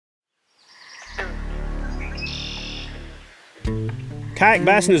Kayak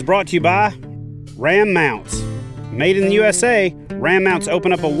Bassin is brought to you by Ram Mounts. Made in the USA, Ram Mounts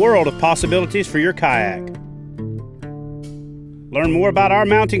open up a world of possibilities for your kayak. Learn more about our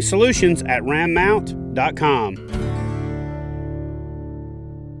mounting solutions at rammount.com.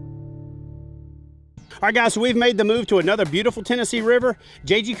 All right, guys, so we've made the move to another beautiful Tennessee river.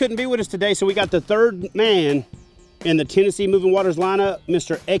 JG couldn't be with us today, so we got the third man in the Tennessee Moving Waters lineup,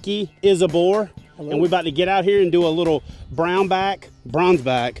 Mr. Eki Isabor. And we're about to get out here and do a little brown bass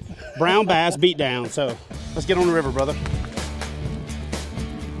beatdown. So let's get on the river, brother.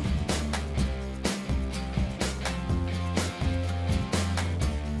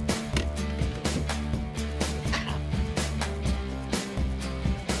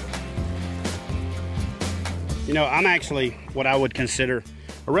 You know, I'm actually what I would consider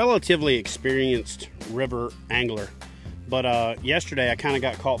a relatively experienced river angler. But yesterday I kind of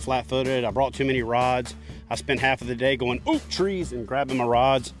got caught flat-footed. I brought too many rods. I spent half of the day going, oop, trees, and grabbing my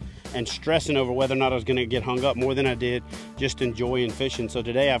rods and stressing over whether or not I was gonna get hung up more than I did just enjoying fishing. So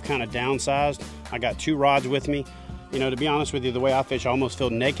today I've kind of downsized. I got 2 rods with me. You know, to be honest with you, the way I fish, I almost feel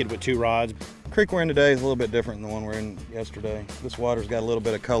naked with 2 rods. The creek we're in today is a little bit different than the one we're in yesterday. This water's got a little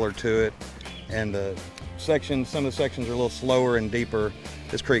bit of color to it, and some of the sections are a little slower and deeper.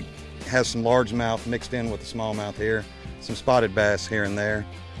 This creek has some largemouth mixed in with the smallmouth here. Some spotted bass here and there.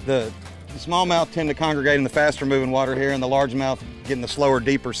 The smallmouth tend to congregate in the faster moving water here, and the largemouth get in the slower,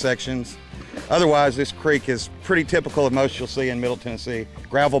 deeper sections. Otherwise, this creek is pretty typical of most you'll see in Middle Tennessee.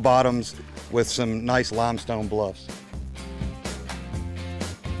 Gravel bottoms with some nice limestone bluffs.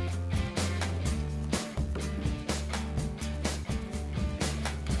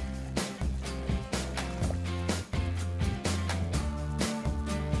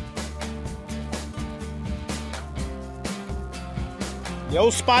 The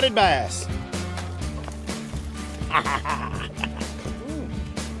old spotted bass.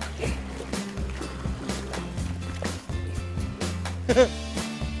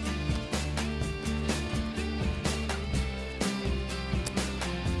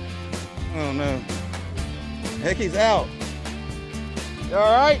 Oh no. Heck, he's out. You all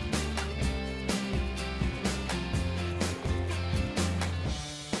right?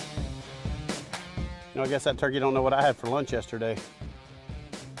 No, I guess that turkey don't know what I had for lunch yesterday.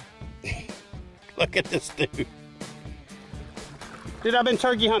 Look at this dude. Dude, I've been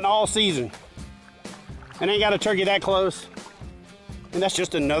turkey hunting all season and ain't got a turkey that close. And that's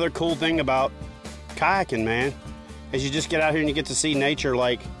just another cool thing about kayaking, man, is you just get out here and you get to see nature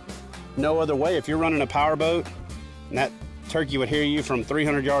like no other way. If you're running a power boat, and that turkey would hear you from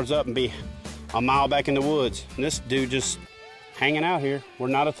 300 yards up and be a mile back in the woods. And this dude just hanging out here. We're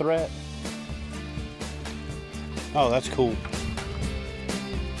not a threat. Oh, that's cool.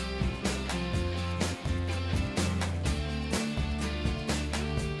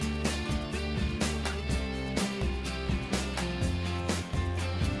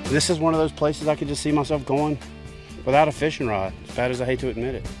 This is one of those places I could just see myself going without a fishing rod, as bad as I hate to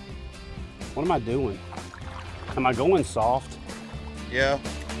admit it. What am I doing? Am I going soft? Yeah.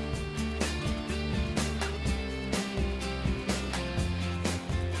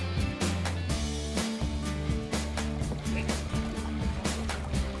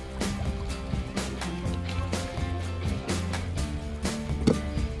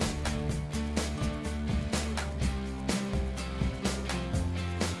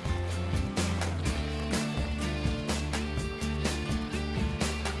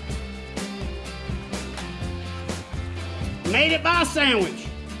 Made it by sandwich.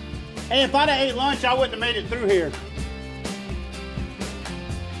 Hey, if I'd have ate lunch, I wouldn't have made it through here.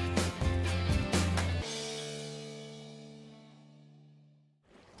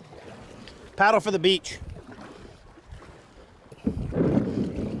 Paddle for the beach. You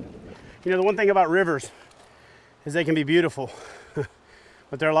know, the one thing about rivers is they can be beautiful,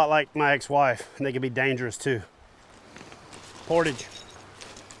 but they're a lot like my ex-wife, and they can be dangerous too. Portage.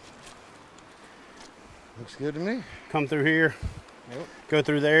 Looks good to me. Come through here, Yep. Go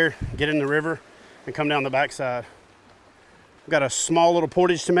through there, get in the river, and come down the backside. We've got a small little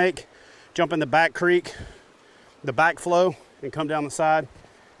portage to make, jump in the back creek, the back flow, and come down the side,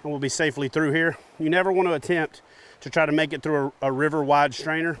 and we'll be safely through here. You never want to attempt to try to make it through a river-wide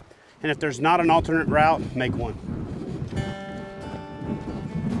strainer, and if there's not an alternate route, make one.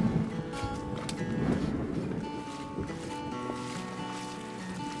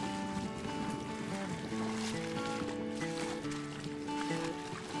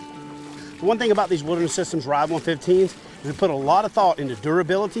 The one thing about these Wilderness Systems Ride 115s is we put a lot of thought into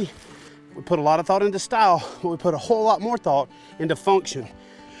durability, we put a lot of thought into style, but we put a whole lot more thought into function.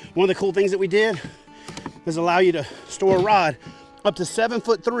 One of the cool things that we did is allow you to store a rod up to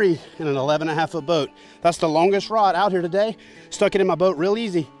 7'3" in an 11.5-foot boat. That's the longest rod out here today. Stuck it in my boat real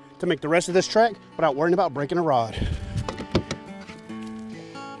easy to make the rest of this trek without worrying about breaking a rod.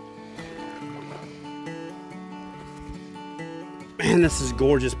 Man, this is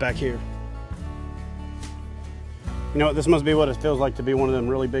gorgeous back here. You know what, this must be what it feels like to be one of them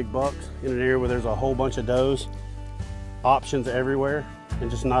really big bucks in an area where there's a whole bunch of does, options everywhere,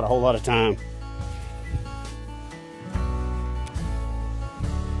 and just not a whole lot of time.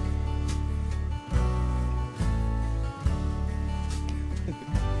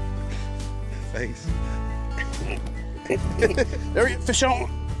 Thanks. There we go, fish on.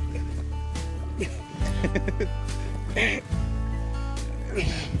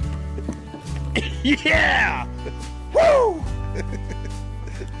 Yeah! Woo!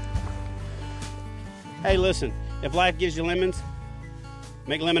 Hey, listen, if life gives you lemons,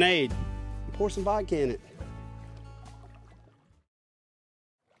 make lemonade and pour some vodka in it.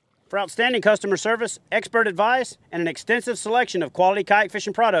 For outstanding customer service, expert advice, and an extensive selection of quality kayak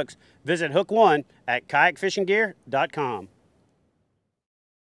fishing products, visit Hook One at kayakfishinggear.com.